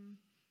time,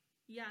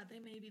 they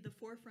may be the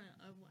forefront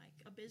of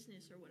like a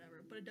business or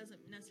whatever, but it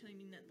doesn't necessarily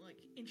mean that like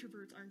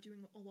introverts aren't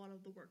doing a lot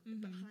of the work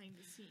behind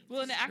the scenes.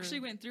 Well, and it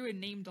actually went through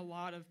and named a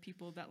lot of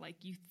people that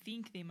like you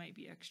think they might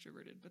be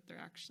extroverted, but they're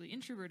actually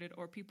introverted,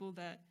 or people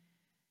that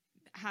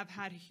have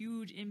had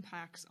huge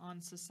impacts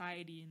on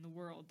society and the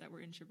world that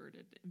were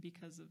introverted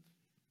because of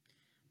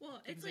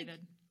it's like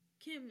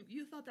Kim,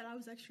 you thought that I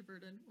was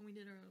extroverted when we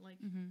did our like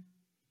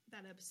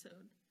that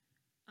episode.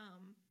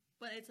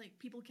 But it's like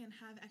people can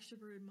have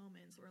extroverted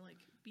moments or like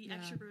be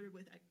extroverted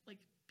with like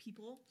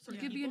people. So you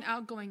could be an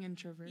outgoing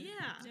introvert.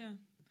 Yeah. And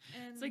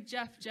it's like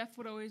Jeff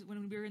would always,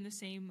 when we were in the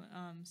same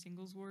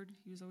singles ward,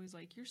 he was always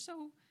like, you're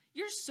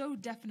so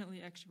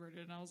definitely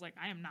extroverted. And I was like,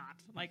 I am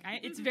not. Like,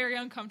 it's very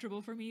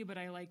uncomfortable for me, but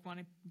I like want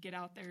to get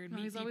out there and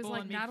meet he's people always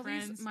like, and make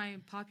Natalie's friends. my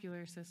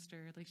popular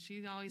sister. Like,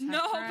 she always had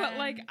friends. But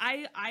like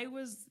I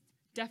was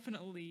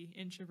definitely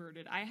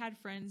introverted. I had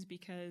friends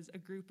because a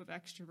group of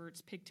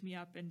extroverts picked me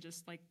up and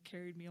just like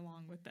carried me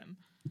along with them.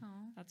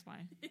 Oh, that's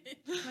why.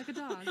 Like a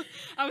dog.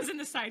 I was in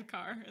the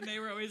sidecar and they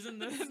were always in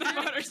the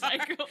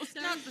motorcycles.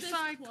 Not the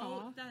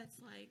sidecar.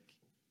 That's like,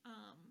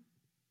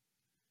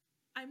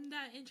 I'm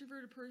that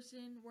introverted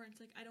person where it's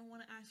like I don't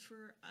want to ask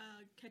for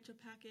a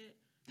ketchup packet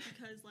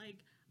because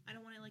like I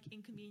don't want to like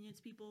inconvenience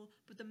people,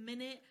 but the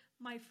minute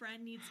my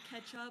friend needs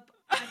ketchup,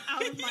 I'm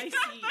out of my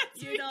seat.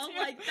 You know,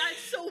 like that's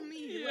so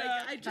me.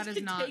 Like I just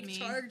can take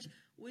charge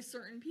with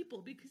certain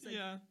people because like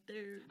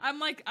they're. I'm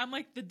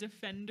like the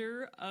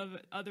defender of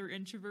other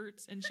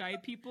introverts and shy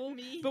people.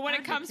 Me? But when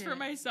it comes for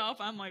myself,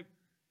 I'm like.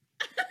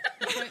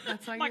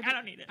 That's why like I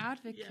don't need it.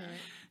 Advocate.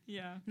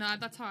 Yeah. No,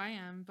 that's how I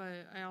am,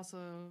 but I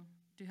also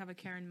do have a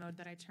Karen mode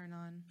that I turn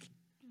on.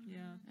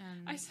 Yeah.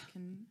 And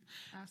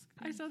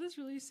I saw this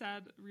really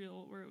sad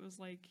reel where it was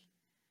like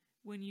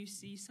when you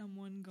see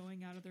someone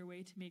going out of their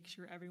way to make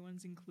sure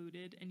everyone's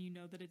included and you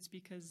know that it's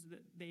because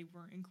they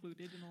weren't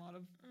included in a lot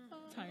of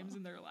times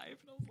in their life.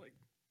 And I was like,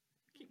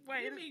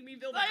 wait, you make me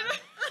feel bad. like,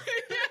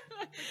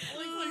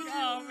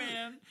 oh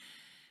man.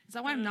 Is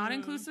that why I'm not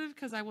inclusive?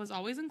 Because I was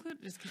always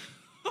included? Just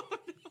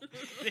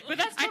kidding. But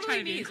that's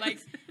totally me. Like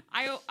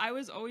I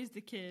was always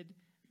the kid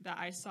that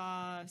I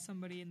saw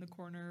somebody in the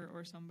corner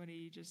or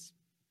somebody just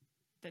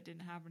that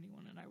didn't have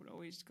anyone, and I would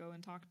always go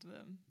and talk to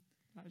them.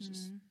 I was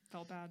just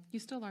felt bad. You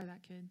still are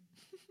that kid.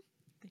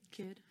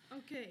 Kid.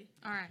 Okay.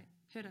 All right.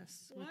 Hit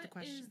us with the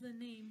question. What is the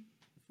name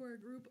for a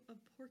group of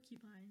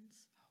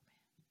porcupines?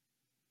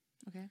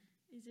 Oh, man. Okay.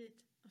 Is it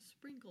a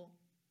sprinkle?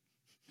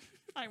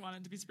 I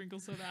wanted to be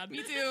sprinkled so bad.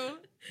 Me too.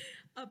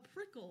 A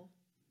prickle?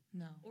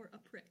 No. Or a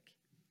prick?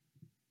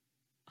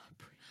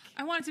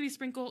 I want it to be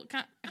sprinkle.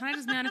 Can I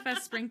just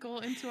manifest sprinkle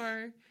into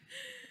our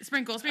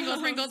sprinkle? Sprinkle.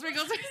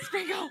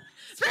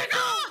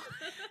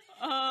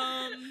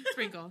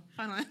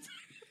 Final answer.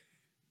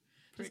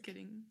 Just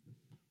kidding.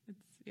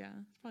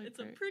 It's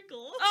a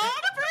prickle. Oh,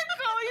 the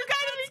prickle! You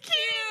gotta be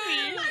kidding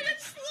me! I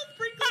just love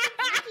prickles.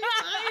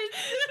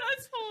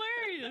 That's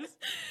hilarious.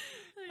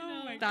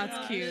 Oh my god.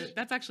 That's cute.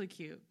 That's actually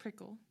cute.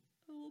 Prickle.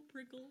 A little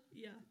prickle.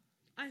 Yeah.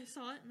 I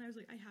saw it and I was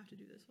like, I have to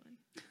do this one.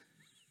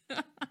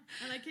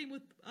 And I came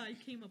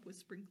up with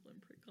sprinkle and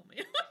prick on my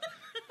own.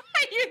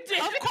 You did.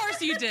 Of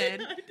course you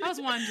did. I was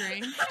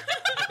wondering. I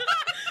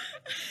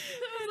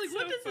was like,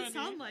 what does it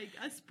sound like?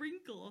 A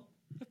sprinkle.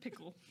 A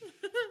pickle.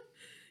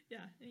 Yeah,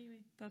 anyway.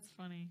 That's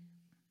funny.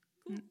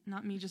 Cool.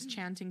 Not me just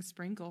chanting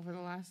sprinkle for the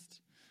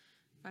last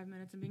 5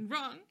 minutes and being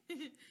wrong.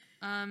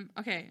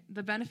 Okay,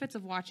 the benefits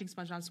of watching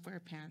SpongeBob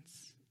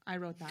SquarePants. I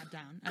wrote that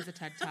down as a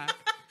TED Talk.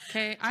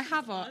 Okay, I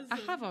have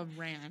a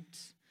rant.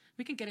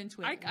 We can get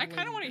into it. I kind of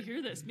later. want to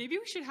hear this. Maybe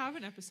we should have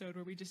an episode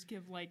where we just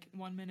give like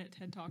 1 minute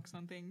TED Talks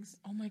on things.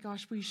 Oh my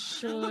gosh, we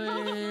should.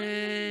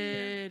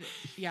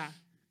 Yeah,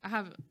 I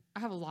have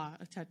a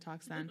lot of TED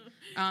Talks then.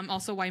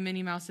 Also, why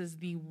Minnie Mouse is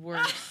the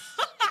worst.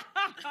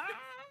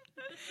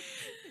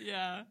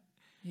 Yeah.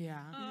 Yeah.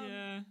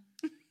 Yeah.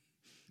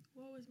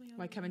 What was my other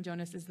Why one? Kevin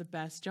Jonas is the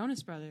best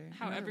Jonas brother.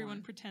 How Another everyone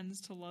one.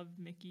 pretends to love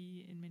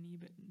Mickey and Minnie,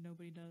 but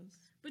nobody does.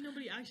 But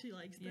nobody actually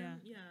likes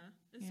them. Yeah.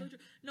 It's so Yeah. true.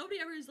 Nobody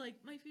ever is like,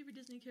 my favorite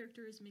Disney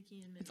character is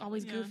Mickey and Minnie. It's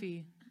always Yeah.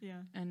 Goofy,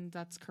 Yeah. and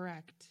that's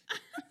correct.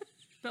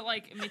 But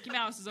like Mickey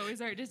Mouse is always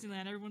there at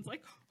Disneyland. Everyone's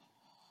like,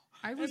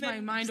 I lose then my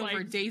mind it's over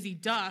like- Daisy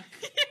Duck.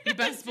 You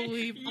best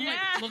believe. I'm Yeah.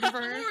 like looking for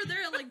I'm her. over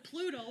there at like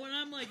Pluto, and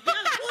I'm like, yeah,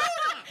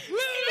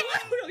 Pluto!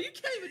 Pluto! You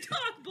can't even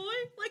talk, boy!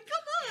 Like,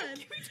 come on!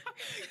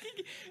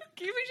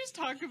 Can we just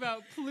talk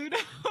about Pluto?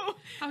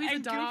 How he's a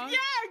and dog?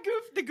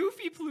 The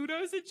Goofy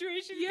Pluto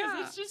situation. Yeah.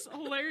 Because it's just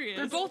hilarious.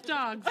 They're both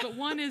dogs, but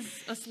one is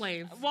a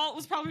slave. Walt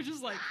was probably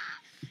just like,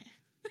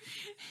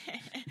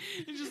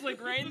 just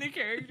like writing the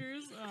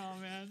characters. Oh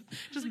man.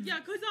 Just like, yeah,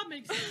 because that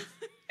makes sense.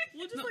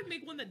 We'll just like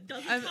make one that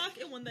doesn't I've- talk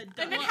and one that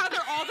does. And then how they're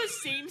all the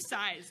same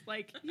size.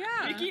 Like Yeah.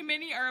 Mickey and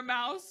Minnie are a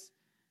mouse,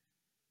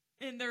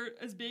 and they're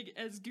as big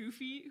as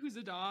Goofy, who's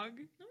a dog.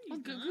 No, Well,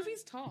 he's not.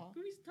 Goofy's tall.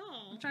 Goofy's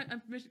tall.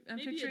 I'm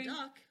Maybe picturing a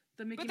duck.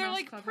 the Mickey But they're Mouse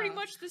like clubhouse. pretty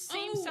much the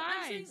same I'm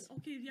saying- size.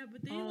 okay, yeah,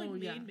 but they Oh, like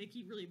made yeah.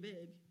 Mickey really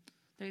big.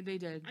 They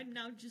did. I'm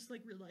now just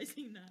like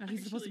realizing that. Now,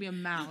 he's supposed to be a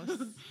mouse.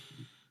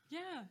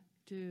 Yeah.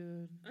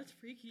 Dude. That's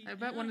freaky. I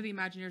bet one of the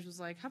Imagineers was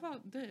like, how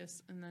about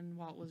this? And then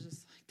Walt was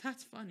just like,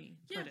 that's funny.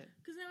 Yeah, Put it.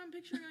 because now I'm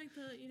picturing like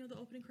the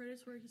opening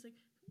credits where he's like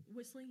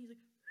whistling. He's like,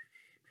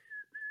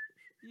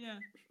 Yeah.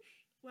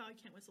 wow, I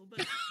can't whistle, but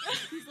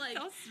he's like,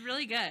 was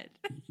really good.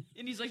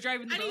 And he's like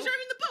driving the and boat. he's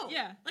driving the boat.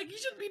 Yeah. like he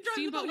shouldn't be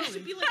driving Steamboat the boat. He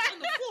should Willie. be like on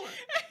the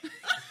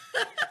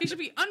floor. He should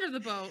be under the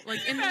boat, like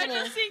in the Imagine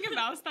little... seeing a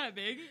mouse that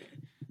big.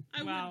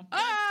 I Wow. would.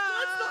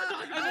 Ah! Let's not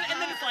talk about And then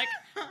that. it's like,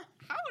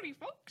 howdy,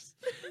 folks.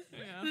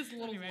 Yeah. This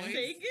little Anyway. voice.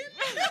 Bacon.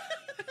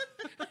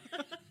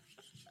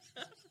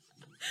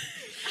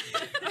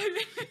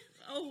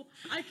 Oh,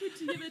 I could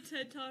give a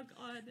TED talk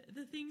on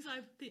the things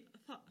I've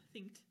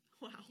thinked.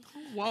 Wow.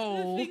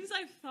 Whoa. The things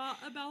I've thought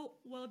about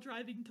while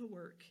driving to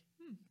work.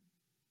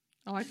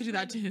 Oh, I could do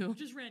that too.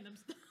 Just random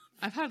stuff.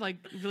 I've had like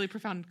really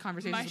profound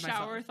conversations My with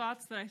shower myself.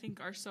 thoughts that I think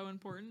are so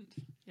important.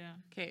 Yeah.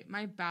 Okay,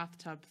 my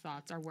bathtub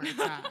thoughts are where it's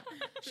at.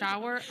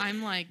 Shower,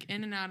 I'm like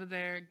in and out of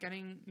there,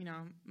 getting,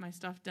 my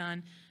stuff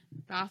done.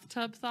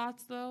 Bathtub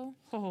thoughts though,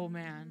 oh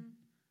man.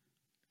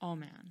 Oh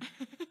man.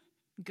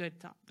 Good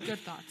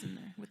thoughts in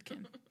there with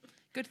Kim.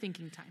 Good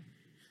thinking time.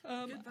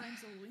 Good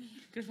vibes only.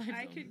 Good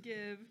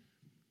vibes.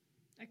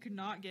 I could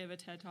not give a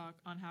TED talk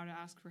on how to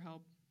ask for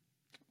help.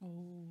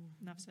 Oh,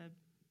 Enough said.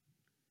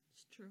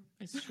 It's true.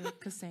 it's true.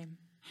 Cause same.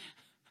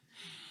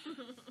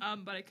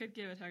 But I could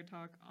give a TED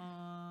talk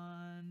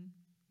on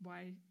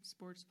why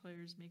sports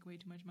players make way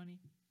too much money.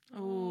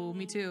 Oh,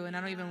 me too. And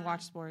I don't even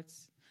watch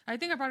sports. I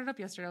think I brought it up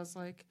yesterday. I was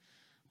like,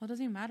 well, it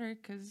doesn't even matter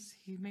because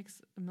he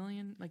makes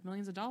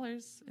millions of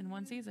dollars in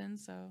one season.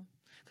 So,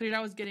 because your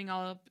dad was getting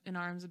all up in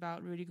arms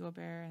about Rudy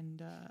Gobert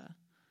and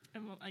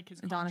Like his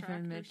Donovan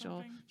contract or Mitchell,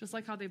 something. just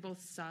like how they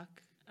both suck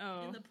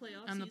Oh. In the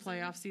playoff on the season.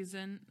 playoff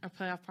season or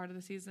playoff part of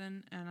the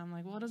season. And I'm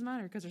like, well, it doesn't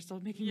matter because they're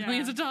still making Yeah.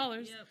 millions of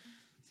dollars. Yep.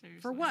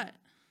 Seriously. For what?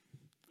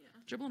 Yeah.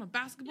 Dribbling a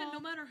basketball? Yeah, no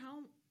matter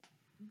how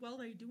well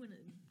they do in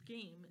a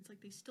game, it's like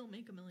they still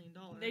make $1 million.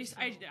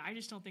 I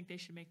just don't think they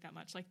should make that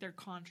much. Like their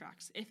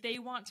contracts. If they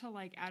want to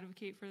like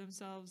advocate for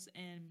themselves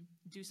and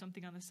do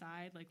something on the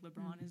side, like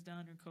LeBron has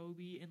done or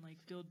Kobe, and like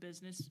build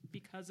business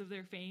because of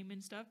their fame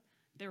and stuff,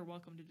 they're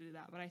welcome to do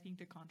that. But I think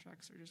the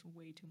contracts are just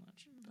way too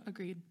much. But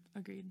Agreed.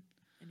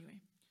 anyway.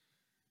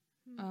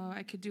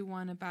 I could do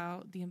one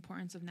about the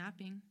importance of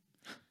napping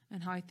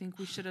and how I think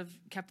we should have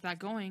kept that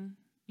going.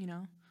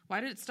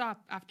 Why did it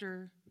stop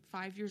after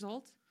 5 years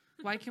old?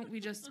 Why can't we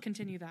just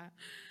continue that?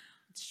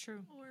 It's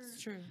true. Or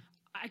It's true.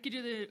 I could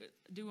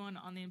do one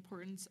on the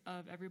importance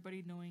of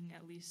everybody knowing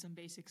at least some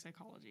basic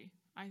psychology.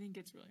 I think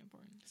it's really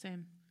important.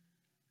 Same.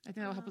 I think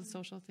that'll help with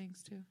social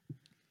things too.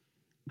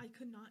 I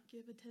could not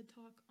give a TED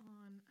talk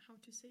on how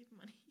to save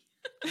money.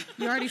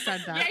 You already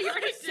said that. Yeah, you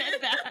already said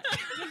that.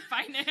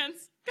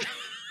 Finance.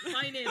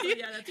 Finance,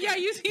 yeah, that's Yeah,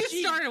 right. you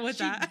started with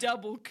She that.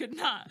 double could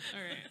not. All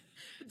right.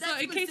 That's So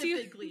in case you-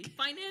 specifically.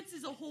 Finance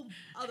is a whole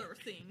other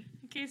thing.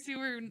 In case you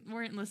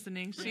weren't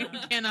listening, she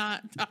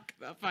cannot talk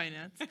about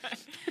finance.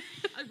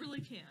 I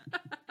really can't.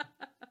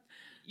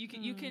 You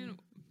can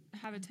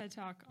have a TED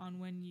talk on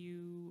when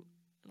you,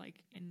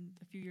 like, in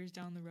a few years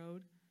down the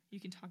road, you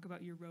can talk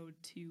about your road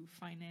to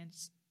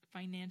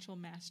financial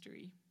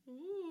mastery,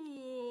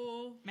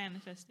 Ooh.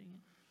 manifesting it.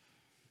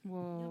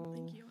 Whoa. Yep,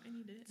 thank you. I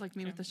need it. It's like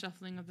me with the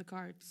shuffling of the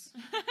cards.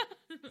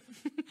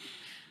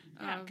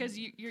 Yeah, because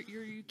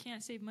you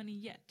can't save money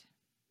yet.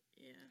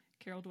 Yeah.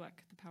 Carol Dweck,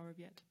 The Power of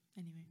Yet.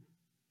 Anyway.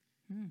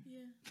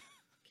 Yeah.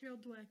 Carol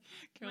Dweck.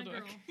 Carol My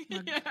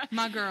Dweck. girl.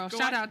 My girl.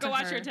 Shout out to Go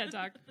watch her. her TED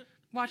talk.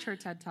 Watch her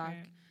TED Talk.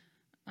 Right.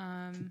 Do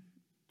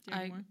you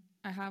have more?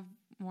 I have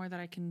more that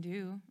I can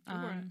do. Go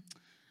for it.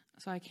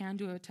 So I can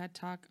do a TED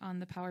Talk on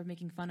the power of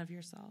making fun of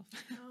yourself.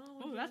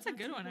 Oh, that's a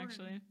good one,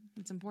 actually.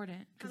 It's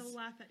important. How to 'cause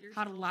laugh at yourself.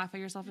 how to laugh at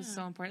yourself is Yeah.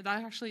 so important.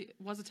 That actually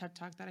was a TED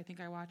Talk that I think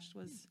I watched,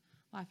 was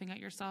laughing at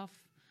yourself.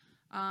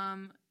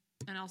 And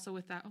also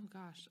with that,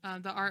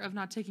 the art of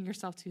not taking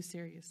yourself too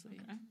seriously.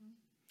 Okay. I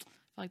feel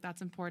like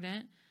that's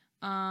important.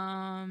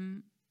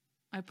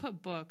 I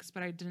put books,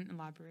 but I didn't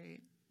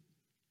elaborate.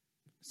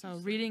 So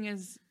reading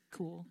is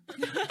cool.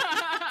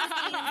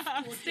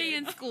 Stay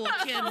in school,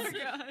 kids. Oh my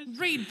gosh.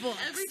 Read books.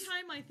 Every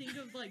time I think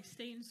of like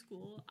stay in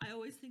school, I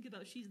always think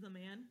about She's the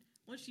Man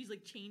when she's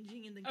like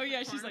changing in the Oh, yeah,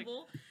 she's like-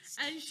 carnival,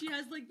 and she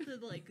has like the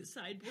like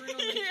sideburn on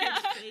the Yeah.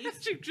 kid's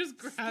face. She just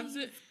grabs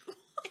Stay in it. school.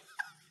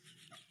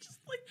 Just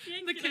like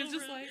can't The get kid's over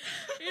just it. like,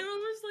 It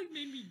almost like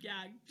made me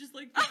gag, just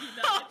like thinking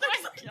that. Oh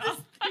There's my like God.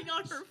 this thing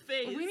on her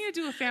face. we need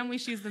to do a family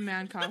She's the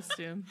Man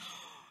costume.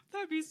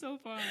 That'd be so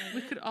fun.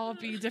 We could all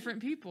be different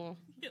people.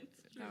 It's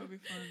That would true.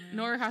 be fun, man.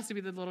 Nora has to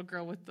be the little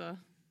girl with the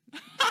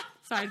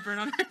sideburn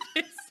on her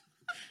face.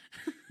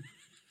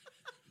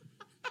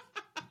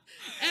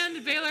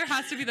 And Baylor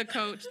has to be the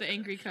coach, the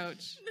angry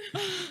coach.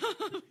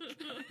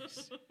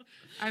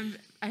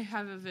 I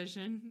have a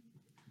vision.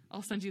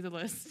 I'll send you the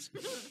list.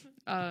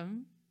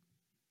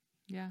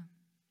 Yeah.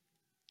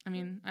 I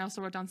mean, I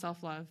also wrote down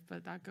self-love,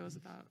 but that goes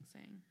without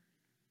saying.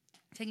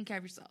 Taking care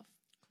of yourself.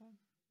 Cool.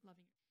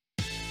 Loving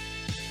it.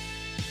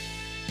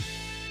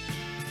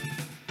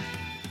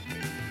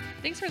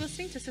 Thanks for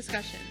listening to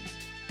Discussions.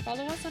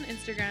 Follow us on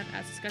Instagram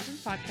at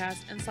Discussions Podcast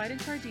and slide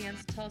into our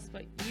DMs to tell us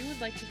what you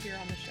would like to hear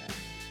on the show.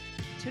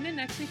 Tune in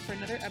next week for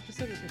another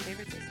episode with your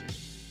favorite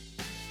sisters.